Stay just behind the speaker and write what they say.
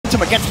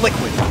against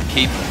Liquid.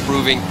 Keep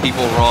proving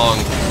people wrong.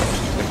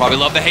 They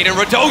probably love the hate, and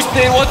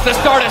Radostin wants to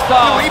start us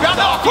off. Rebound,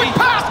 now a quick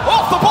pass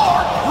off the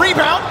board.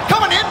 Rebound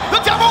coming in,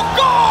 the demo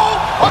goal.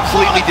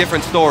 Completely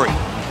different story.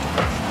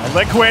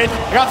 Liquid,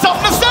 I got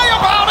something to say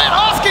about it.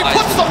 Oski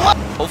puts the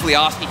left. Hopefully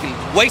Oski can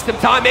waste some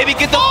time, maybe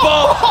get the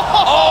ball.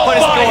 Oh, what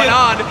is going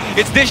on?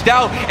 It's dished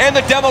out, and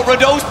the demo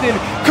Radostin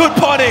could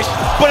punish,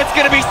 but it's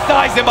going to be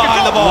Sizen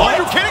behind the ball. Are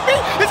you kidding me?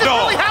 Is it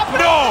really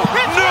happening? No,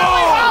 it's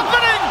really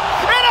happening.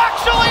 It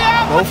actually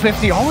happened. Low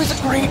 50, always a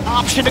great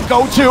option to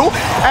go to.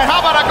 And how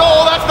about a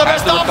goal? That's the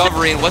best option.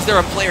 Recovery, and was there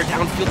a player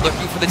downfield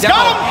looking for the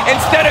demo?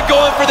 Instead of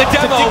going for the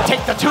demo. To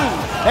take the two.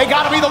 They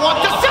got to be the one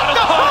to set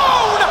the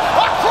phone.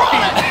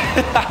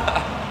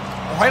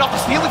 Right off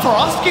the ceiling for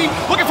Oski,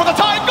 looking for the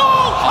tie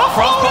goal! A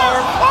crossbar!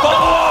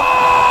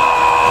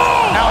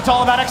 Now it's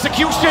all about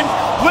execution.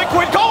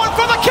 Liquid going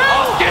for the kill!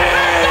 Oski!